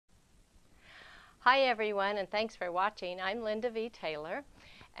Hi everyone, and thanks for watching. I'm Linda V. Taylor,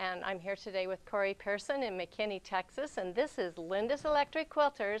 and I'm here today with Corey Pearson in McKinney, Texas, and this is Linda's Electric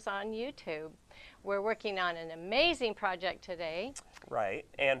Quilters on YouTube. We're working on an amazing project today. Right,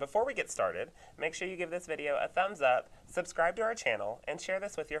 and before we get started, make sure you give this video a thumbs up, subscribe to our channel, and share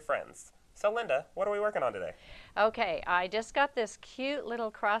this with your friends. So Linda, what are we working on today? Okay, I just got this cute little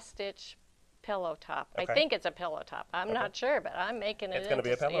cross-stitch pillow top. Okay. I think it's a pillow top. I'm not sure, but I'm making it. It's going to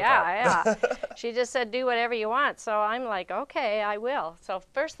be a pillow top. Yeah. She just said do whatever you want, so I'm like, okay, I will. So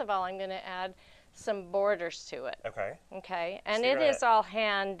first of all, I'm going to add some borders to it. Okay. Okay, and So it is all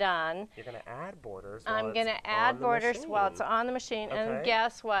hand done. You're going to add borders. I'm going to add borders while it's on the machine, and Okay.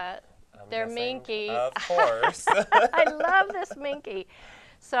 guess what? They're Minky. Of course. I love this Minky.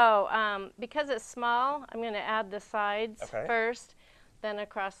 So because it's small, I'm going to add the sides first, then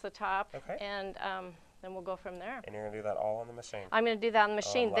across the top, and then we'll go from there. And you're going to do that all on the machine? I'm going to do that on the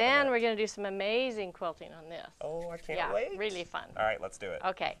machine. Then we're going to do some amazing quilting on this. Oh, I can't wait. Yeah, really fun. All right, let's do it.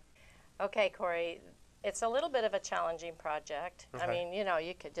 Okay. Okay, Corey, it's a little bit of a challenging project. I mean, you know,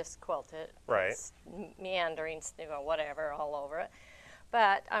 you could just quilt it. Right. It's meandering, you know, whatever, all over it.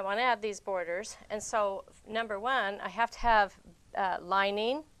 But I want to add these borders. And so, number one, I have to have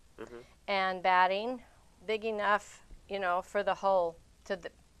lining and batting big enough, you know, for the whole,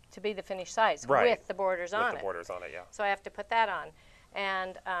 to be the finished size with the borders on it. With the borders on it, yeah. So I have to put that on.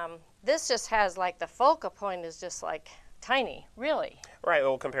 And this just has, like, the focal point is just, like, tiny, really. Right,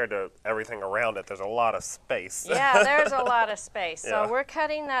 well, compared to everything around it, there's a lot of space. Yeah, there's a lot of space. Yeah. So we're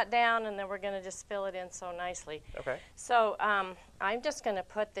cutting that down, and then we're going to just fill it in so nicely. Okay. So I'm just going to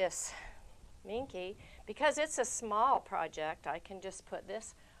put this Minky, because it's a small project, I can just put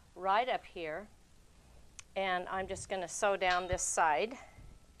this right up here, and I'm just going to sew down this side,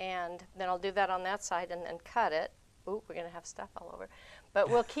 and then I'll do that on that side and then cut it. Ooh, we're going to have stuff all over. But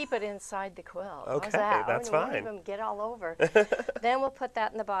we'll keep it inside the quilt. Okay, How's that? that's fine. Won't even get all over. Then we'll put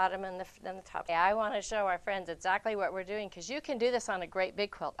that in the bottom and then the top. Yeah, I want to show our friends exactly what we're doing, because you can do this on a great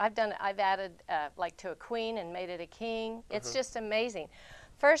big quilt. I've added like to a queen and made it a king. It's just amazing.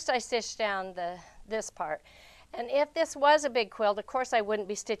 First I stitched down this part. And if this was a big quilt, of course I wouldn't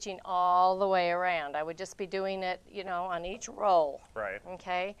be stitching all the way around. I would just be doing it, you know, on each roll. Right.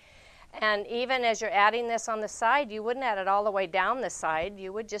 Okay? And even as you're adding this on the side, you wouldn't add it all the way down the side.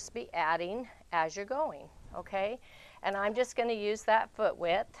 You would just be adding as you're going, okay? And I'm just going to use that foot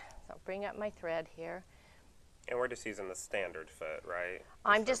width. So I'll bring up my thread here. And we're just using the standard foot, right?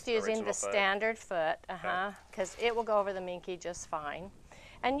 I'm just using the standard foot, because it will go over the Minky just fine.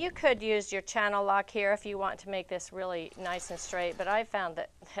 And you could use your channel lock here if you want to make this really nice and straight, but I found that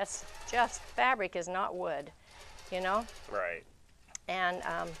that's just, fabric is not wood, you know? Right. And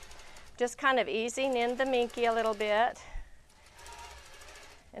just kind of easing in the Minky a little bit.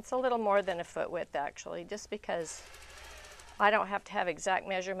 It's a little more than a foot width, actually, just because I don't have to have exact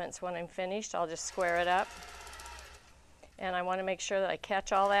measurements when I'm finished. I'll just square it up. And I want to make sure that I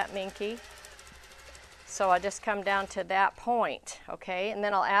catch all that Minky. So I just come down to that point, okay? And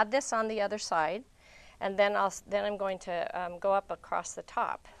then I'll add this on the other side, and then I'm going to go up across the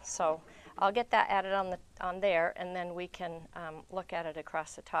top. So I'll get that added on there, and then we can look at it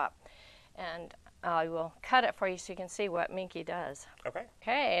across the top. And I will cut it for you so you can see what Minky does. Okay.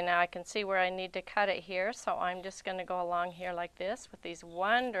 Okay, now I can see where I need to cut it here, so I'm just going to go along here like this with these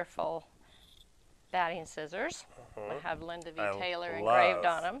wonderful batting scissors. I have Linda V. Taylor engraved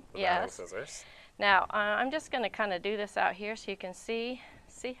on them. Yes. Scissors. Now I'm just going to kind of do this out here so you can see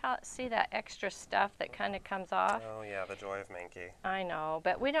that extra stuff that kind of comes off. Oh yeah, the joy of Minky. I know,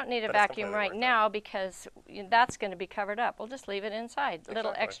 but we don't need a vacuum right now because that's going to be covered up. We'll just leave it inside. Exactly.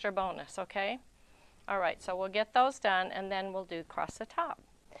 Little extra bonus, okay? All right, so we'll get those done, and then we'll do across the top.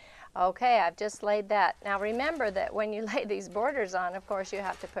 Okay, I've just laid that. Now remember that when you lay these borders on, of course, you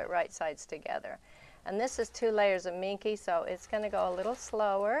have to put right sides together. And this is 2 layers of Minky, so it's going to go a little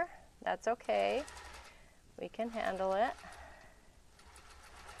slower. That's okay. We can handle it.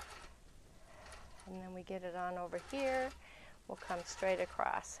 And then we get it on over here. We'll come straight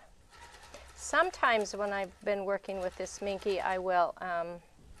across. Sometimes when I've been working with this Minky, I will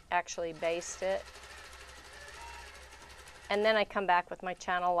actually baste it. And then I come back with my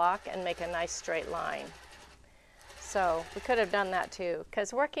channel lock and make a nice straight line. So we could have done that too,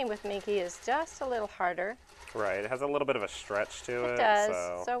 because working with Minky is just a little harder. Right, it has a little bit of a stretch to it. It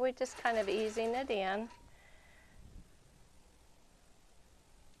does, so we're just kind of easing it in.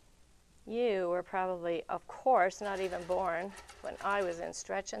 You were probably, of course, not even born when I was in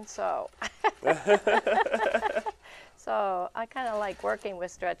stretching, so. So I kind of like working with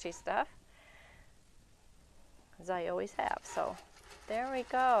stretchy stuff, as I always have, so There we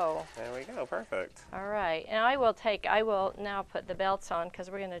go. There we go, perfect. All right, and I will now put the belts on because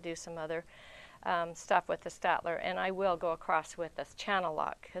we're going to do some other stuff with the Statler, and I will go across with this channel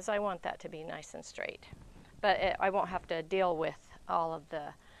lock because I want that to be nice and straight. But I won't have to deal with all of the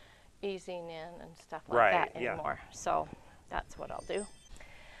easing in and stuff like that anymore. So that's what I'll do.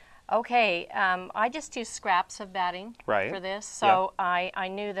 Okay, I just use scraps of batting for this, so I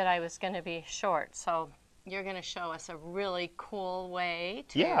knew that I was going to be short. So you're going to show us a really cool way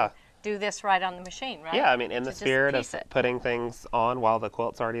to do this right on the machine, right? Yeah, I mean, in the spirit of putting things on while the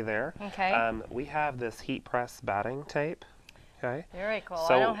quilt's already there. Okay. We have this heat press batting tape. Okay. Very cool.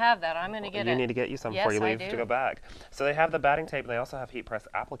 So I don't have that. I'm going to get it. You need to get you some before you leave to go back. So they have the batting tape, and they also have heat press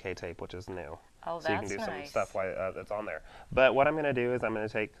applique tape, which is new. Oh, that's nice. So you can do some stuff while that's on there. But what I'm going to do is I'm going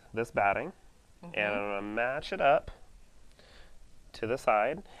to take this batting, and I'm going to match it up to the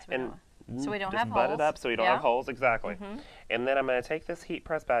side. So we don't just have butt holes. it up so you don't have holes, exactly. And then I'm going to take this heat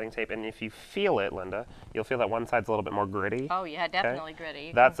press batting tape, and if you feel it, Linda, you'll feel that one side's a little bit more gritty. Oh yeah, definitely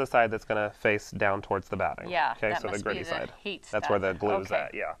gritty. That's the side that's going to face down towards the batting. Yeah, okay, that so must the gritty be the side. heat That's stuff. where the glue's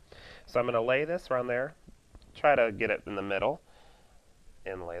at, yeah. So I'm going to lay this around there, try to get it in the middle,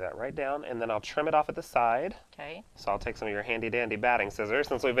 and lay that right down, and then I'll trim it off at the side. Okay. So I'll take some of your handy dandy batting scissors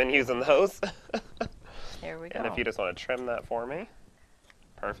since we've been using those. Here we go. And if you just want to trim that for me,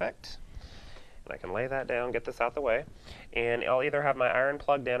 perfect. And I can lay that down, get this out the way, and I'll either have my iron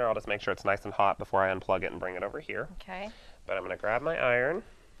plugged in or I'll just make sure it's nice and hot before I unplug it and bring it over here. Okay. But I'm going to grab my iron,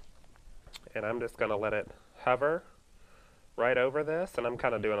 and I'm just going to let it hover right over this, and I'm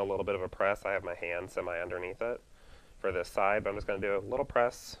kind of doing a little bit of a press. I have my hand semi underneath it for this side, but I'm just going to do a little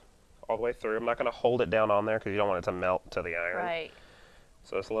press all the way through. I'm not going to hold it down on there because you don't want it to melt to the iron. Right.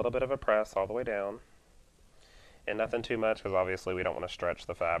 So it's a little bit of a press all the way down. And nothing too much because obviously we don't want to stretch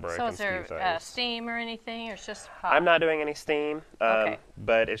the fabric and skew things. So is there steam or anything, or it's just hot? I'm not doing any steam,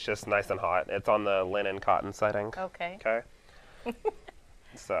 but it's just nice and hot. It's on the linen cotton setting. Okay. Okay.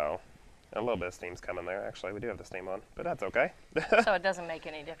 So a little bit of steam's coming there. Actually, we do have the steam on, but that's okay. So it doesn't make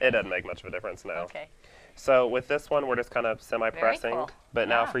any difference? It doesn't make much of a difference, no. Okay. So with this one, we're just kind of semi-pressing. Cool. But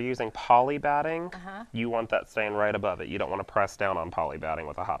now for using poly batting, you want that staying right above it. You don't want to press down on poly batting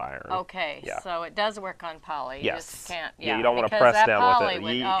with a hot iron. Okay, so it does work on poly. Yes. You just can't, Yeah, you don't want to press down with it.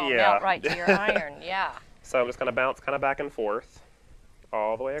 Would, melt right to your iron, yeah. So I'm just going to bounce kind of back and forth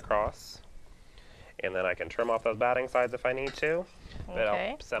all the way across. And then I can trim off those batting sides if I need to. But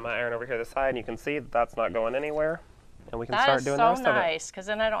I'll set my iron over here to the side, and you can see that's not going anywhere. And we can start doing the rest of it. That is so nice, because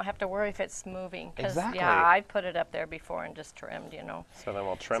then I don't have to worry if it's moving. Exactly. Yeah, I put it up there before and just trimmed, you know. So then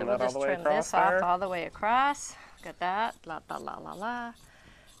we'll trim that all the way across there. So we'll just trim this off all the way across. Look at that. La, la, la, la, la.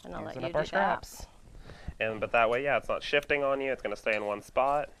 And I'll let you do that. Scraps. But that way, yeah, it's not shifting on you. It's going to stay in one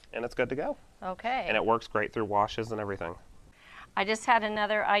spot, and it's good to go. Okay. And it works great through washes and everything. I just had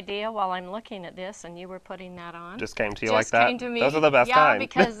another idea while I'm looking at this, and you were putting that on. Just came to you like that? Just came to me. Those are the best times. Yeah,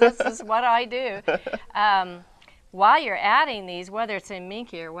 because this is what I do. While you're adding these, whether it's in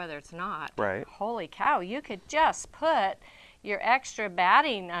Minky or whether it's not, holy cow, you could just put your extra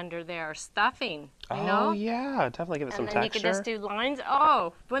batting under there, stuffing, you know? Oh, yeah, definitely give it some texture. And then you could just do lines.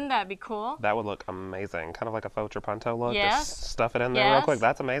 Oh, wouldn't that be cool? That would look amazing. Kind of like a faux trapunto look. Yes. Just stuff it in there real quick.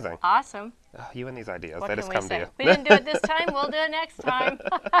 That's amazing. Awesome. Oh, you and these ideas, What they can just we come say? to you. We didn't do it this time, we'll do it next time.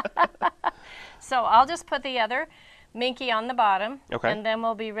 So I'll just put the other Minky on the bottom, and then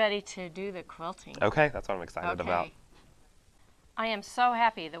we'll be ready to do the quilting. Okay, that's what I'm excited about. I am so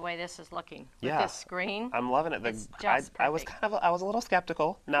happy the way this is looking with this screen. I'm loving it. It's just I was a little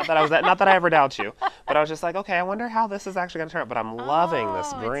skeptical. Not that I ever doubt you, but I was just like, okay, I wonder how this is actually going to turn out. But I'm loving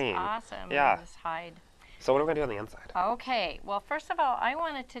this green. It's awesome. Yeah. This hide. So what are we going to do on the inside? Okay. Well, first of all, I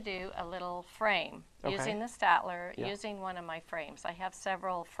wanted to do a little frame using the Statler, using one of my frames. I have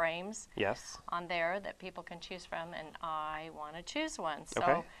several frames on there that people can choose from, and I want to choose one.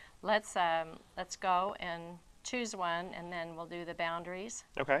 So let's go and choose one, and then we'll do the boundaries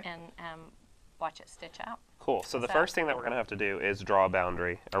and watch it stitch out. Cool. So the first thing that we're going to have to do is draw a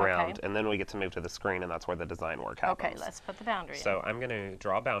boundary around, and then we get to move to the screen, and that's where the design work happens. Okay, let's put the boundary in. So I'm going to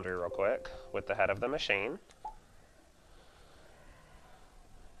draw a boundary real quick with the head of the machine.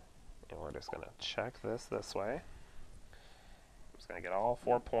 And we're just going to check this way. I'm just going to get all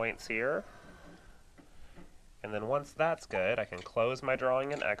 4 points here. And then once that's good, I can close my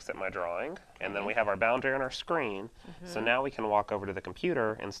drawing and exit my drawing. And then we have our boundary on our screen. So now we can walk over to the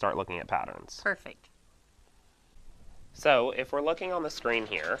computer and start looking at patterns. Perfect. So if we're looking on the screen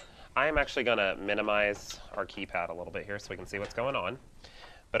here, I am actually going to minimize our keypad a little bit here so we can see what's going on.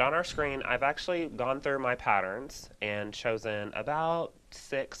 But on our screen, I've actually gone through my patterns and chosen about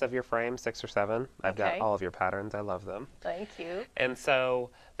 6 of your frames, 6 or 7. I've got all of your patterns. I love them. Thank you. And so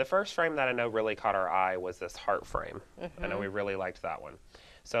the first frame that I know really caught our eye was this heart frame. I know we really liked that one.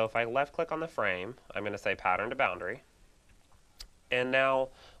 So if I left click on the frame, I'm going to say pattern to boundary. And now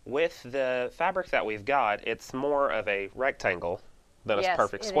with the fabric that we've got, it's more of a rectangle than a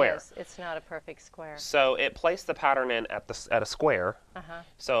perfect square. Yes, it's not a perfect square. So it placed the pattern in at a square.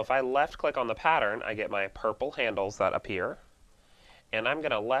 So if I left click on the pattern, I get my purple handles that appear. And I'm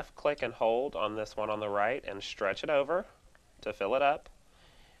going to left click and hold on this one on the right and stretch it over to fill it up.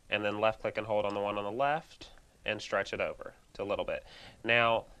 And then left click and hold on the one on the left and stretch it over to a little bit.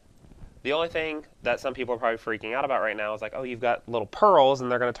 Now, the only thing that some people are probably freaking out about right now is like, oh, you've got little pearls and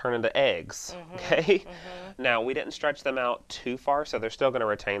they're going to turn into eggs. Okay? Now, we didn't stretch them out too far, so they're still going to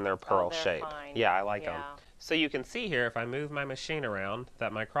retain their pearl shape. Fine. Yeah, I like them. So you can see here, if I move my machine around,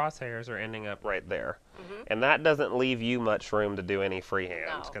 that my crosshairs are ending up right there. And that doesn't leave you much room to do any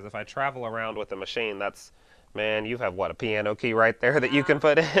freehand. Because if I travel around with the machine, that's, man, you have, what, a piano key right there that you can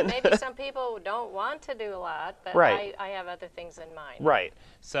put in? Maybe some people don't want to do a lot, but I have other things in mind. Right.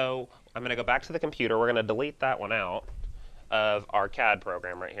 So I'm going to go back to the computer. We're going to delete that one out of our CAD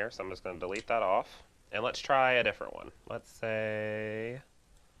program right here. So I'm just going to delete that off. And let's try a different one. Let's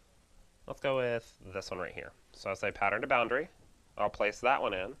go with this one right here. So I'll say pattern to boundary. I'll place that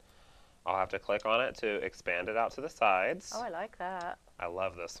one in. I'll have to click on it to expand it out to the sides. Oh, I like that. I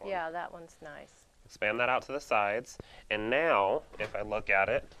love this one. Yeah, that one's nice. Expand that out to the sides. And now, if I look at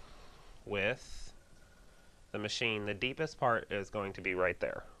it with the machine, the deepest part is going to be right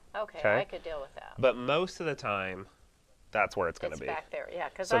there. Okay, I could deal with that. But most of the time, that's where it's going to be. It's back there, yeah,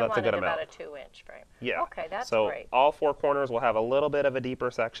 because So I that's a wanted good about amount. a 2-inch frame. Yeah. Okay, that's so great. all 4 corners will have a little bit of a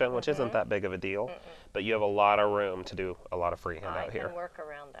deeper section, which isn't that big of a deal, but you have a lot of room to do a lot of freehand out here. I can work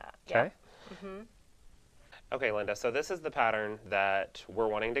around that. Okay. Okay, Linda, so this is the pattern that we're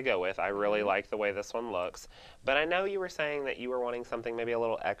wanting to go with. I really like the way this one looks, but I know you were saying that you were wanting something maybe a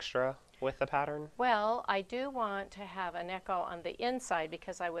little extra with the pattern. Well, I do want to have an echo on the inside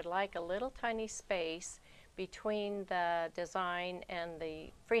because I would like a little tiny space between the design and the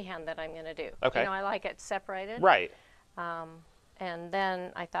freehand that I'm going to do. Okay. You know, I like it separated. Right. And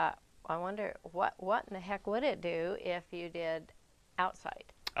then I thought, I wonder what in the heck would it do if you did outside?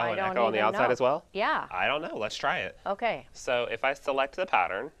 Oh, I an don't echo on the even outside know. as well? Yeah. I don't know. Let's try it. Okay. So if I select the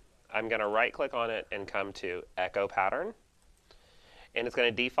pattern, I'm going to right click on it and come to Echo Pattern. And it's going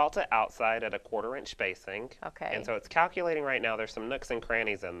to default to outside at a 1/4 inch spacing. Okay. And so it's calculating right now. There's some nooks and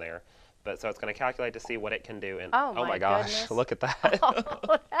crannies in there. But so it's going to calculate to see what it can do. And Oh my my gosh, goodness. look at that.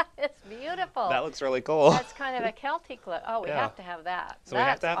 Oh, that is beautiful. That looks really cool. That's kind of a Celtic look. Oh, we Yeah. have to have that. So we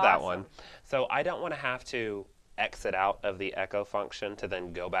have to have that one. awesome. So I don't want to have to exit out of the echo function to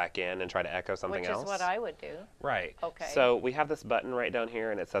then go back in and try to echo something Which else. is what I would do. Right. Okay. So we have this button right down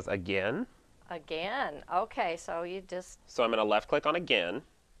here and it says again. Again. Okay, so you just... So I'm going to left click on again.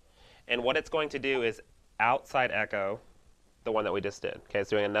 And what it's going to do is outside echo the one that we just did. Okay,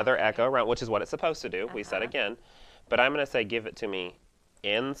 it's doing another echo around, which is what it's supposed to do. We said again. But I'm going to say give it to me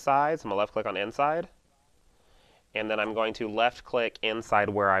inside. So I'm going to left click on inside. And then I'm going to left click inside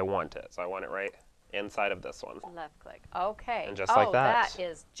where I want it. So I want it right inside of this one. Left click. Okay. And just like that. That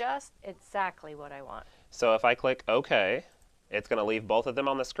is just exactly what I want. So if I click OK, it's going to leave both of them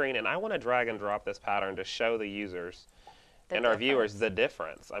on the screen. And I want to drag and drop this pattern to show the users and our viewers the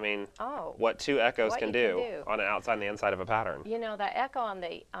difference. I mean, what 2 echoes can do on an outside and the inside of a pattern. You know, that echo on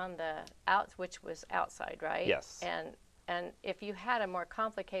the out, which was outside, right? Yes. And if you had a more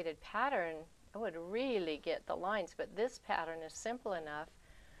complicated pattern, it would really get the lines. But this pattern is simple enough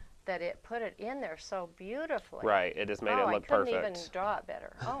that it put it in there so beautifully. Right. It just made it look perfect. I couldn't even draw it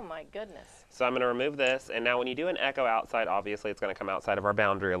better. Oh my goodness. So I'm going to remove this. And now when you do an echo outside, obviously it's going to come outside of our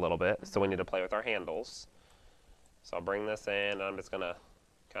boundary a little bit. So we need to play with our handles. So I'll bring this in, and I'm just going to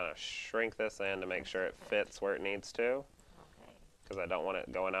kind of shrink this in to make sure it fits where it needs to. Okay. Because I don't want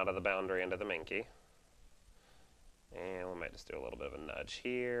it going out of the boundary into the Minky. And we might just do a little bit of a nudge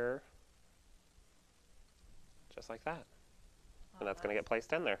here. Just like that. And that's going to get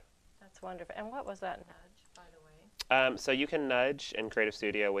placed in there. That's wonderful. And what was that nudge, by the way? So you can nudge in Creative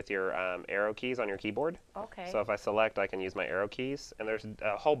Studio with your arrow keys on your keyboard. Okay. So if I select, I can use my arrow keys. And there's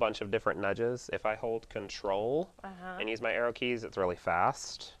a whole bunch of different nudges. If I hold Control and use my arrow keys, it's really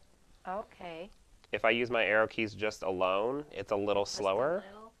fast. Okay. If I use my arrow keys just alone, it's a little slower.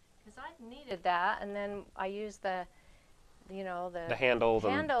 Because I needed that, and then I use the, you know, the handles,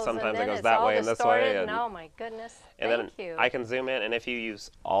 and sometimes and it goes it's that all way and this way. And oh my goodness, and thank then you. I can zoom in, and if you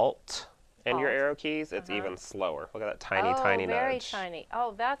use Alt And your Alt. arrow keys, it's even slower. Look at that tiny, tiny very nudge. tiny.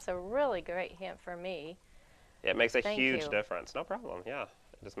 Oh, that's a really great hint for me. It makes a Thank huge you. difference. No problem, yeah.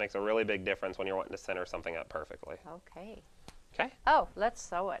 It just makes a really big difference when you're wanting to center something up perfectly. Okay. Okay, Oh, let's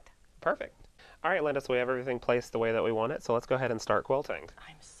sew it. perfect. All right, Linda, so we have everything placed the way that we want it, so let's go ahead and start quilting.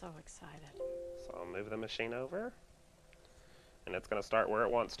 I'm so excited. So I'll move the machine over, and it's going to start where it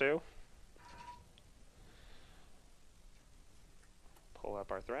wants to. Pull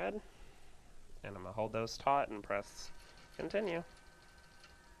up our thread, and I'm going to hold those taut and press continue.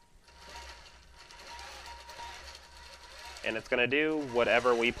 And it's going to do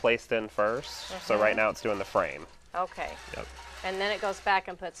whatever we placed in first. So right now it's doing the frame. Okay. Yep. And then it goes back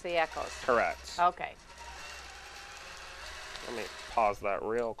and puts the echoes. Correct. Okay. Let me pause that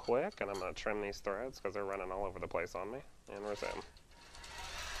real quick, and I'm going to trim these threads because they're running all over the place on me, and resume.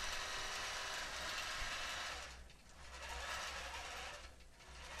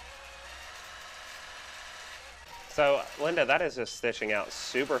 So, Linda, that is just stitching out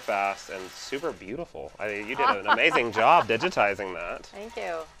super fast and super beautiful. You did an amazing job digitizing that. Thank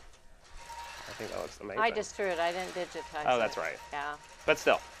you. I think that looks amazing. I just drew it. I didn't digitize it. Oh, that's right. Yeah. But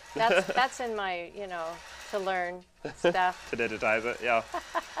still. That's in my, to learn stuff. To digitize it, yeah.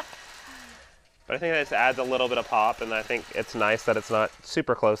 But I think that just adds a little bit of pop, and I think it's nice that it's not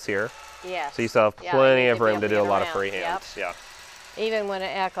super close here. Yes. So you still have Yeah, plenty I need of to be room able to to do a get lot of around. freehand. Yep. Yeah. Even when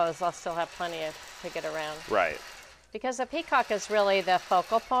it echoes, I'll still have plenty to get around. Right. Because the peacock is really the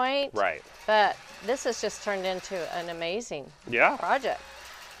focal point. Right. But this has just turned into an amazing Yeah. project.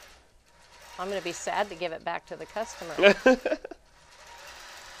 I'm going to be sad to give it back to the customer.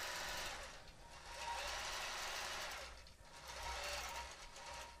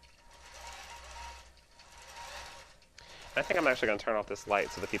 I think I'm actually going to turn off this light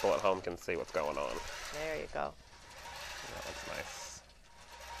so the people at home can see what's going on. There you go. That looks nice.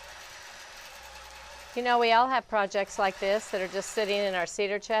 We all have projects like this that are just sitting in our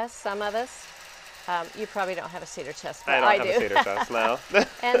cedar chest, some of us. You probably don't have a cedar chest, but I don't have a cedar chest, no.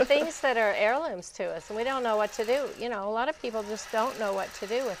 And things that are heirlooms to us, and we don't know what to do. A lot of people just don't know what to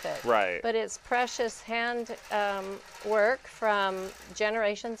do with it. Right. But it's precious hand work from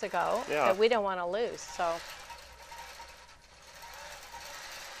generations ago that we don't want to lose. So.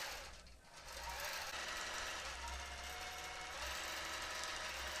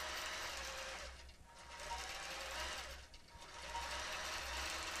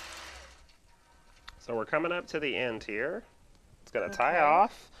 So we're coming up to the end here. It's going to tie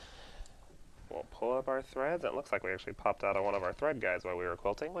off. We'll pull up our threads. It looks like we actually popped out of one of our thread guides while we were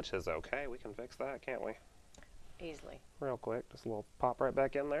quilting, which is okay. We can fix that, can't we? Easily. Real quick, just a little pop right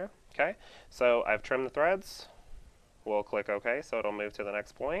back in there. Okay, so I've trimmed the threads. We'll click OK, so it'll move to the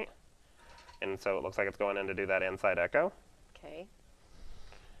next point. And so it looks like it's going in to do that inside echo. Okay.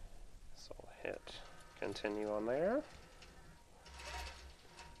 So we'll hit continue on there.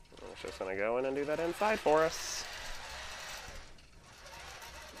 It's just going to go in and do that inside for us.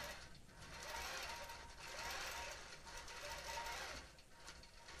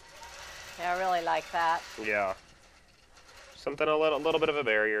 Yeah, I really like that. Yeah. Something a little bit of a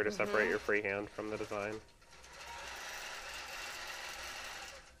barrier to separate your freehand from the design.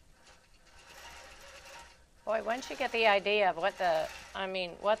 Boy, once you get the idea of what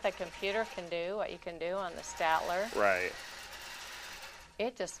the computer can do, what you can do on the Statler, Right.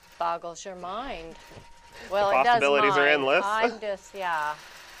 it just boggles your mind. Well, The it does possibilities are mine. endless. I'm just, yeah.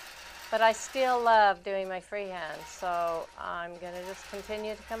 But I still love doing my freehand, so I'm going to just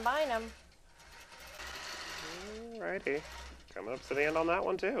continue to combine them. Alrighty. Coming up to the end on that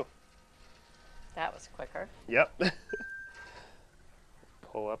one, too. That was quicker. Yep.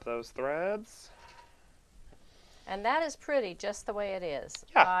 Pull up those threads. And that is pretty, just the way it is.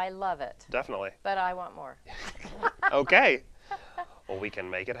 Yeah. I love it. Definitely. But I want more. Okay. Well, we can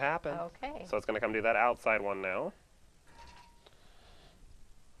make it happen. Okay. So it's going to come do that outside one now.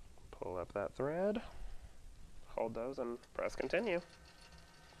 Pull up that thread. Hold those and press continue.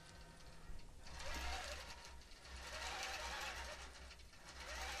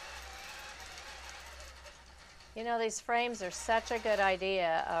 These frames are such a good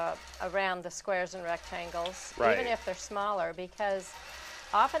idea around the squares and rectangles, Right. even if they're smaller, because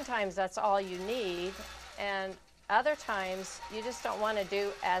oftentimes that's all you need, and other times you just don't want to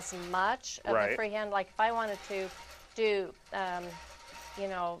do as much of Right. the freehand. Like if I wanted to do,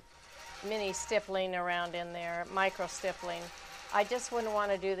 mini stippling around in there, micro stippling, I just wouldn't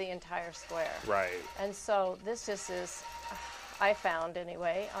want to do the entire square. Right. And so this just is, I found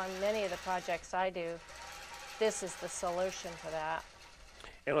anyway, on many of the projects I do, this is the solution to that.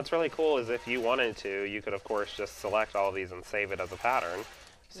 And what's really cool is if you wanted to, you could of course just select all of these and save it as a pattern.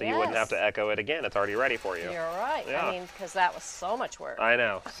 So you wouldn't have Yes. to echo it again. It's already ready for you. You're right. Yeah. I mean, because that was so much work. I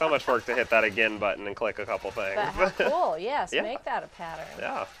know. So much work to hit that again button and click a couple things. But how cool. Yes, Yeah. make that a pattern.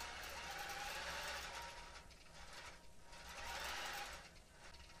 Yeah.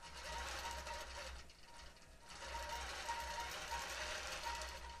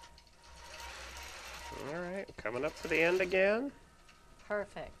 All right, coming up to the end again.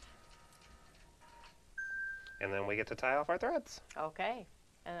 Perfect. And then we get to tie off our threads. Okay.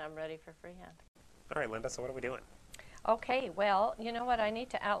 And I'm ready for freehand. All right, Linda, so what are we doing? Okay, well, you know what? I need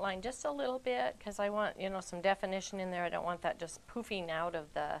to outline just a little bit because I want, some definition in there. I don't want that just poofing out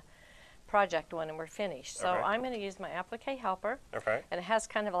of the project when we're finished. So Okay. I'm going to use my applique helper. Okay. And it has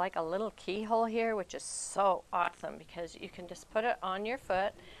kind of like a little keyhole here, which is so awesome because you can just put it on your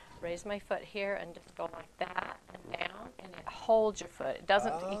foot, raise my foot here, and just go like that and down, and it holds your foot. It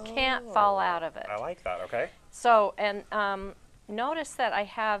doesn't, you can't fall out of it. I like that, okay. So, and notice that I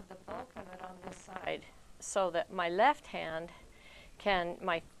have the bulk of it on this side so that my left hand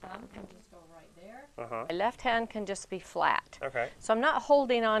my thumb can just go right there. Uh-huh. My left hand can just be flat. Okay. So I'm not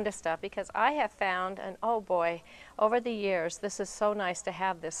holding on to stuff because I have found, and oh boy, over the years, this is so nice to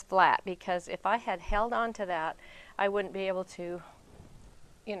have this flat because if I had held on to that, I wouldn't be able to,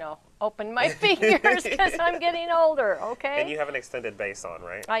 open my fingers because I'm getting older, okay? And you have an extended base on,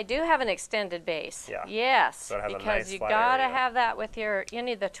 right? I do have an extended base. Yeah. Yes, So it has a because nice you flat gotta area. have that with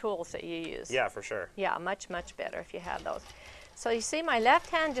any of the tools that you use. Yeah, for sure. Yeah, much, much better if you have those. So you see my left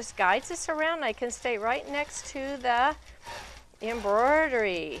hand just guides this around. I can stay right next to the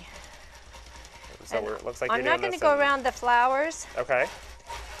embroidery. So And it looks like I'm you're not doing going to this go in- around the flowers, Okay.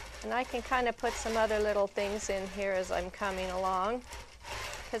 and I can kind of put some other little things in here as I'm coming along.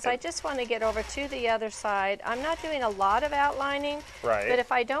 Because I just want to get over to the other side. I'm not doing a lot of outlining, Right. but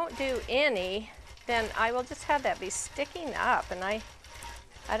if I don't do any, then I will just have that be sticking up, and I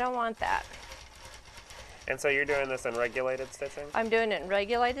don't want that. And so you're doing this in regulated stitching? I'm doing it in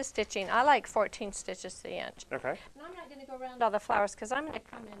regulated stitching. I like 14 stitches to the inch. Okay. And I'm not going to go around all the flowers because I'm going to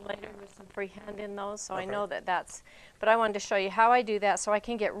come in later with some freehand in those, so I Okay. know that's, but I wanted to show you how I do that so I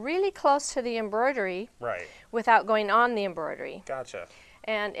can get really close to the embroidery Right. without going on the embroidery. Gotcha.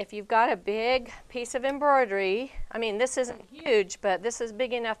 And if you've got a big piece of embroidery, I mean, this isn't huge, but this is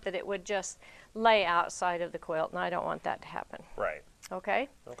big enough that it would just lay outside of the quilt, and I don't want that to happen. Right. Okay?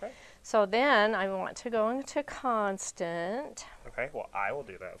 Okay. So then I want to go into constant. Okay. Well, I will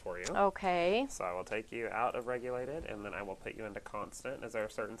do that for you. Okay. So I will take you out of regulated, and then I will put you into constant. Is there a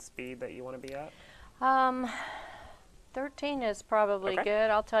certain speed that you want to be at? 13 is probably Okay. good.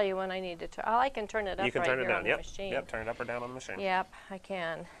 I'll tell you when I need to turn. I can turn it up You can right turn it here down. on the Yep. machine. Yep. Turn it up or down on the machine. Yep, I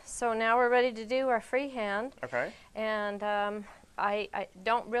can. So now we're ready to do our freehand. Okay. And I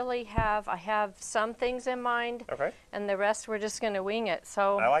don't really have, I have some things in mind, Okay. and the rest we're just going to wing it.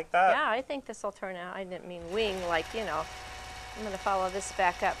 So I like that. yeah, I think this will turn out. I didn't mean wing like, I'm going to follow this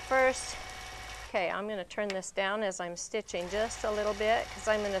back up first. Okay, I'm going to turn this down as I'm stitching just a little bit because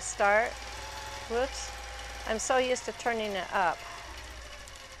I'm going to start. Whoops. I'm so used to turning it up.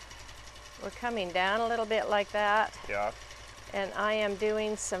 We're coming down a little bit like that, Yeah. and I am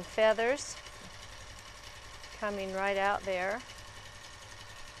doing some feathers coming right out there.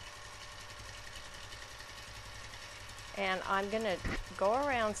 And I'm going to go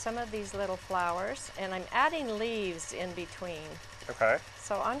around some of these little flowers, and I'm adding leaves in between. Okay.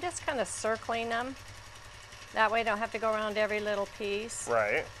 So I'm just kind of circling them. That way I don't have to go around every little piece.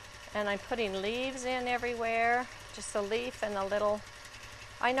 Right. And I'm putting leaves in everywhere, just a leaf and a little,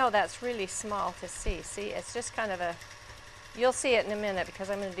 I know that's really small to see. See, it's just kind of you'll see it in a minute because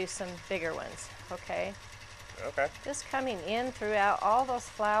I'm going to do some bigger ones, okay? Okay. Just coming in throughout all those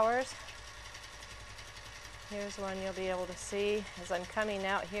flowers. Here's one you'll be able to see as I'm coming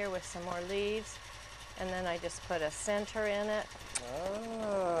out here with some more leaves. And then I just put a center in it,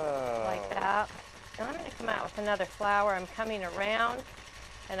 Oh. like that. And I'm going to come out with another flower. I'm coming around,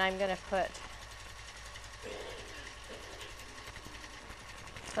 and I'm going to put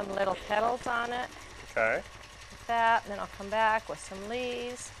some little petals on it, Okay. like that. And then I'll come back with some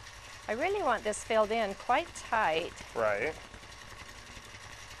leaves. I really want this filled in quite tight. Right.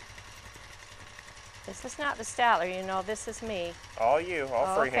 This is not the Statler, this is me. All you.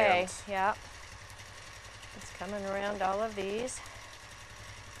 All Okay, freehand. yeah. It's coming around all of these.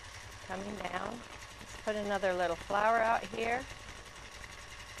 Coming down. Let's put another little flower out here.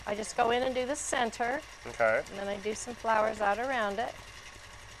 I just go in and do the center, Okay. and then I do some flowers out around it.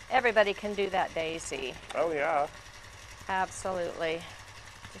 Everybody can do that, Daisy. Oh yeah. Absolutely.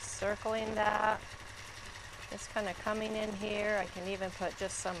 Just circling that. Just kind of coming in here. I can even put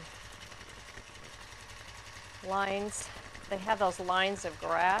just some lines they have those lines of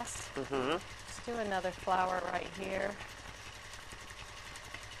grass. Mm-hmm. Let's do another flower right here.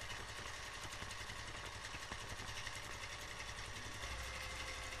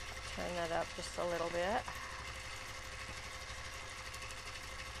 Turn that up just a little bit.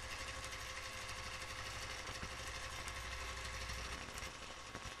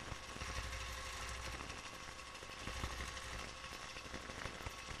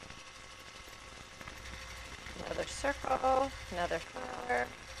 Another circle, another flower.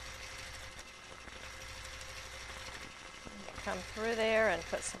 Come through there and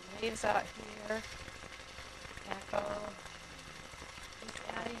put some leaves out here. Echo. Just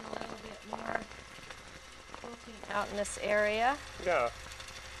adding a little bit more quilting out in this area. Yeah.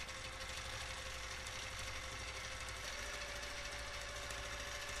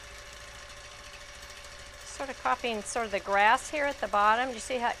 Sort of copying sort of the grass here at the bottom. Do you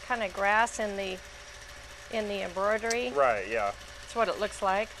see that kind of grass in the embroidery? Right, yeah. That's what it looks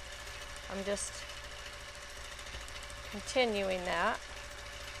like. I'm just continuing that.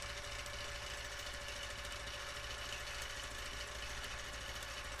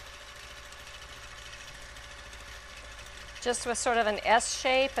 Just with sort of an S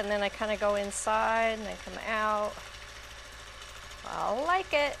shape, and then I kind of go inside and then come out. I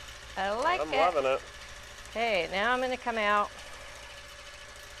like it. I like it. I'm loving it. Okay, now I'm going to come out.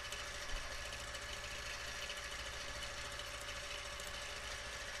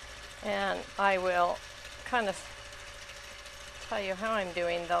 And I will kind of tell you how I'm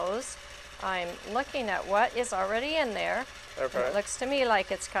doing those. I'm looking at what is already in there. Okay. And it looks to me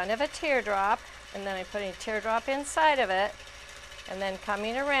like it's kind of a teardrop, and then I'm putting a teardrop inside of it, and then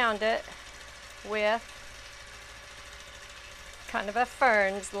coming around it with kind of a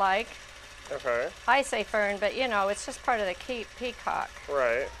ferns like. Okay. I say fern, but you know, it's just part of the peacock.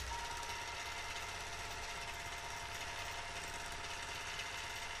 Right.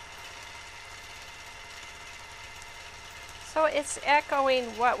 So it's echoing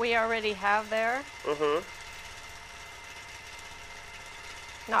what we already have there. Mm-hmm.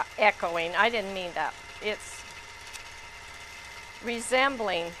 Not echoing, I didn't mean that. It's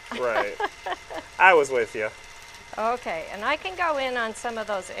resembling. Right. I was with you. Okay, and I can go in on some of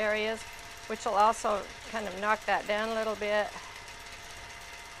those areas, which will also kind of knock that down a little bit.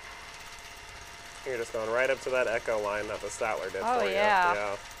 You're just going right up to that echo line that the Statler did Oh, for you. yeah.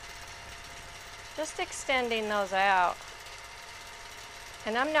 Yeah. Just extending those out.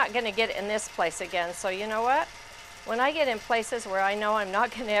 And I'm not going to get in this place again, so you know what? When I get in places where I know I'm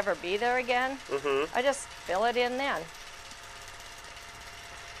not going to ever be there again, Mm-hmm. I just fill it in then.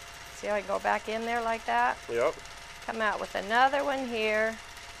 See how I go back in there like that? Yep. Come out with another one here.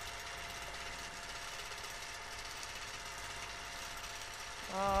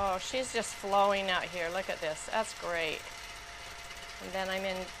 Oh, she's just flowing out here. Look at this. That's great. And then I'm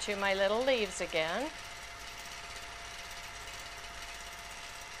into my little leaves again.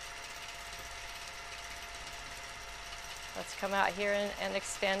 Let's come out here and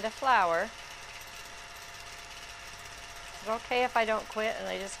extend a flower. Is it okay if I don't quit and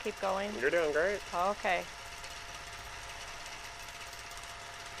I just keep going? You're doing great. Okay.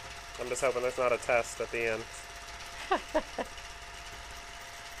 I'm just hoping there's not a test at the end.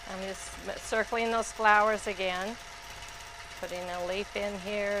 I'm just circling those flowers again. Putting a leaf in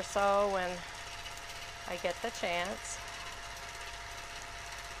here or so when I get the chance.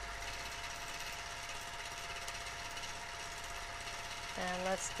 And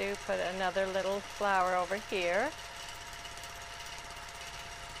let's put another little flower over here.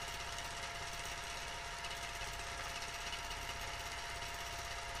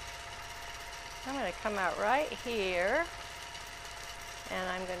 I'm going to come out right here, and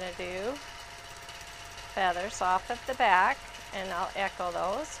I'm going to do feathers off of the back, and I'll echo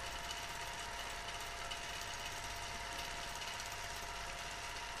those.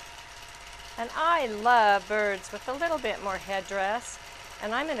 And I love birds with a little bit more headdress,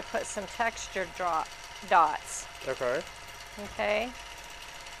 and I'm going to put some textured dots. Okay. Okay.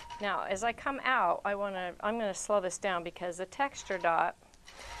 Now, as I come out, I'm going to slow this down because the texture dot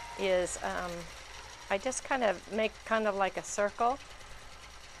is, I just kind of make kind of like a circle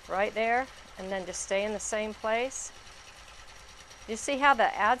right there, and then just stay in the same place. You see how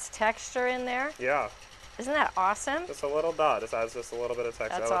that adds texture in there? Yeah. Isn't that awesome? Just a little dot. Just adds just a little bit of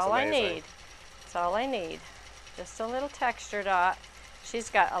texture. That's That looks all amazing. I need. That's all I need. Just a little texture dot. She's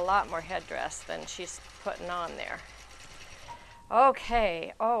got a lot more headdress than she's putting on there.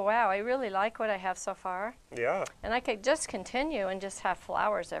 Okay. Oh, wow. I really like what I have so far. Yeah. And I could just continue and just have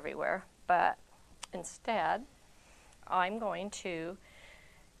flowers everywhere. But instead, I'm going to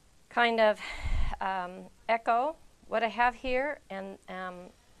kind of echo what I have here, and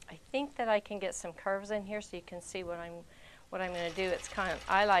I think that I can get some curves in here so you can see what I'm going to do. It's kind of,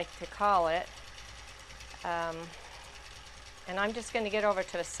 I like to call it, and I'm just going to get over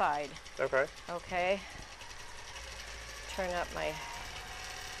to the side. Okay. Okay. Turn up my,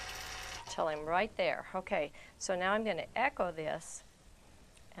 till I'm right there. Okay, so now I'm going to echo this,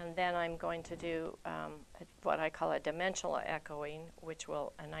 and then I'm going to do what I call a dimensional echoing, which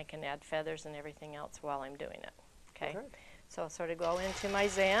will, and I can add feathers and everything else while I'm doing it. Okay. So I'll sort of go into my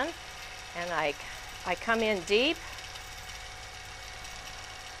Zen, and I come in deep.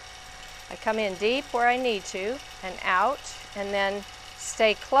 I come in deep where I need to, and out, and then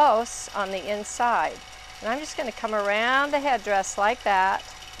stay close on the inside. And I'm just going to come around the headdress like that.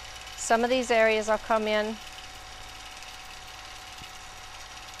 Some of these areas I'll come in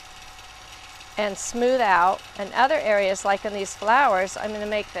and smooth out, and other areas, like in these flowers, I'm going to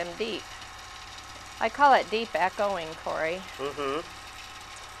make them deep. I call it deep echoing, Corey. Mm-hmm.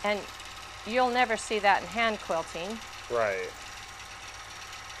 And you'll never see that in hand quilting. Right.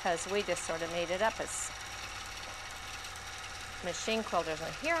 Because we just sort of made it up as machine quilters.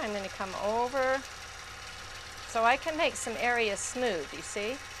 And here I'm going to come over so I can make some areas smooth, you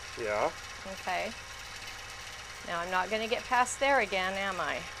see? Yeah. Okay. Now I'm not going to get past there again, am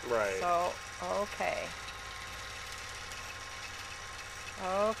I? Right. So, okay.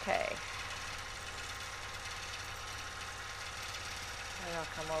 Okay. And I'll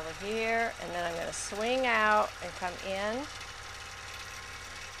come over here, and then I'm going to swing out and come in.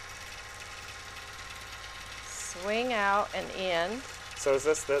 Swing out and in. So is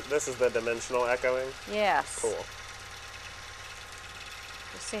this is the dimensional echoing? Yes. Cool.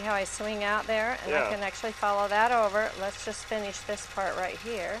 You see how I swing out there? And yeah. I can actually follow that over. Let's just finish this part right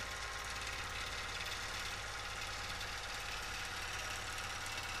here.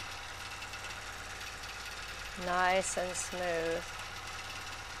 Nice and smooth.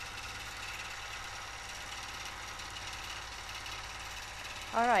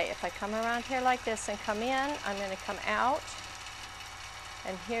 All right, if I come around here like this and come in, I'm going to come out.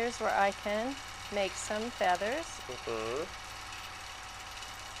 And here's where I can make some feathers. Mm-hmm.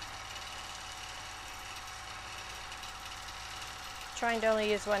 Trying to only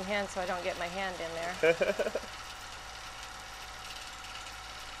use one hand so I don't get my hand in there.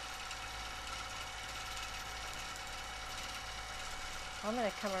 I'm going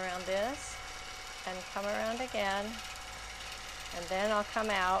to come around this and come around again, and then I'll come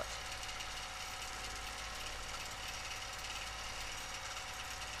out.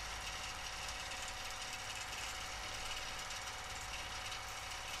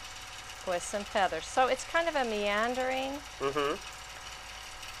 With some feathers. So it's kind of a meandering. Mm-hmm.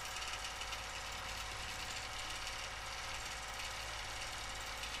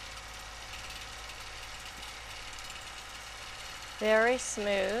 Very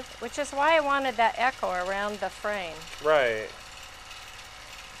smooth, which is why I wanted that echo around the frame. Right.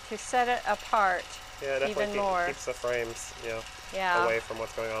 To set it apart even more. Keeps the frames, yeah, away from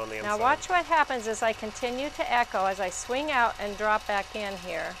what's going on the inside. Now watch what happens as I continue to echo, as I swing out and drop back in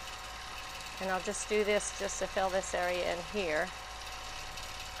here. And I'll just do this just to fill this area in here.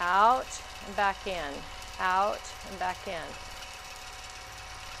 Out and back in. Out and back in.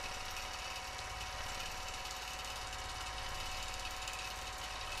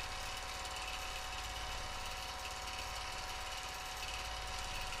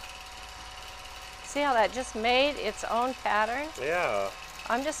 See how that just made its own pattern? Yeah.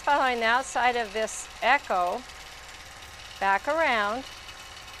 I'm just following the outside of this echo back around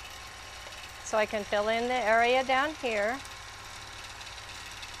so I can fill in the area down here.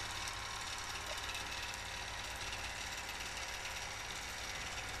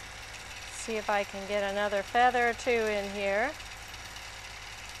 See if I can get another feather or two in here.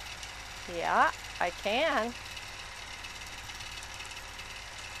 Yeah, I can.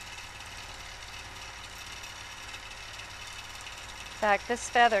 In fact, this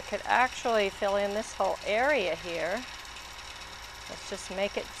feather could actually fill in this whole area here. Let's just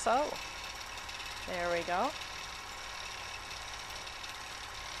make it so. There we go.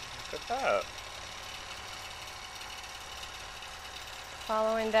 Look at that.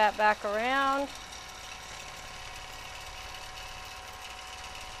 Following that back around.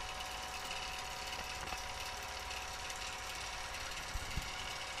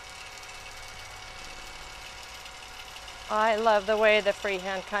 I love the way the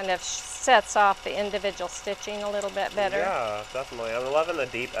freehand kind of sets off the individual stitching a little bit better. Yeah, definitely. I'm loving the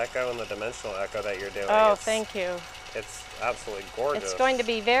deep echo and the dimensional echo that you're doing. Oh, thank you. It's absolutely gorgeous. It's going to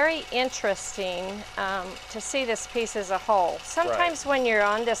be very interesting to see this piece as a whole. Sometimes when you're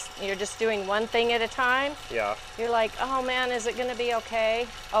on this, you're just doing one thing at a time. Yeah. You're like, oh man, is it going to be okay?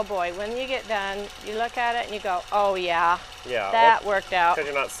 Oh boy, when you get done, you look at it and you go, oh yeah, that worked out.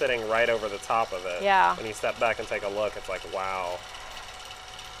 Because you're not sitting right over the top of it. Yeah. When you step back and take a look, it's like, wow.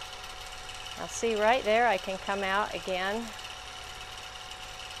 Now see right there, I can come out again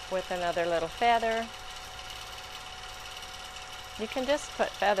with another little feather. You can just put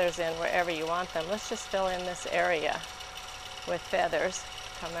feathers in wherever you want them. Let's just fill in this area with feathers.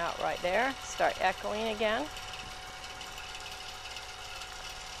 Come out right there, start echoing again.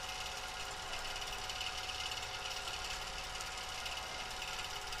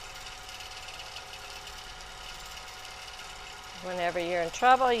 Whenever you're in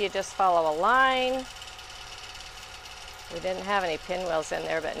trouble, you just follow a line. We didn't have any pinwheels in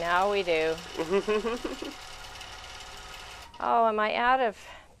there, but now we do. Oh, am I out of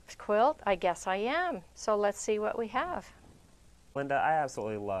quilt? I guess I am. So let's see what we have. Linda, I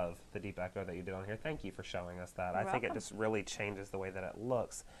absolutely love the deep echo that you did on here. Thank you for showing us that. You're I think welcome. it just really changes the way that it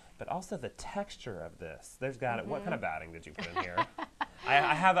looks, but also the texture of this. There's got it. What kind of batting did you put in here?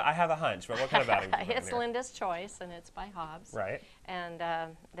 I have a hunch, but what kind of batting did you put in It's here? Linda's choice, and it's by Hobbs. Right. And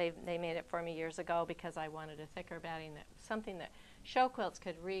they made it for me years ago because I wanted a thicker batting, something that show quilts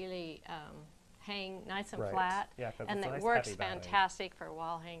could really hang nice and flat, Yeah, 'cause and it's a that nice works heavy batting. fantastic for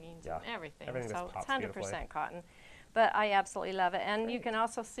wall hangings and everything. Everything just So pops it's 100% beautifully. cotton. But I absolutely love it. And you can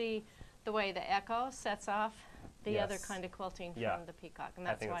also see the way the echo sets off the other kind of quilting from the peacock. And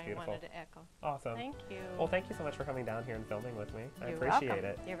that's think why it's I beautiful. wanted to echo. Awesome. Thank you. Well, thank you so much for coming down here and filming with me. I You're appreciate welcome.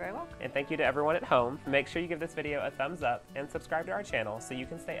 it. You're very welcome. And thank you to everyone at home. Make sure you give this video a thumbs up and subscribe to our channel so you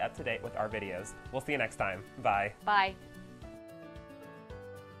can stay up to date with our videos. We'll see you next time. Bye. Bye.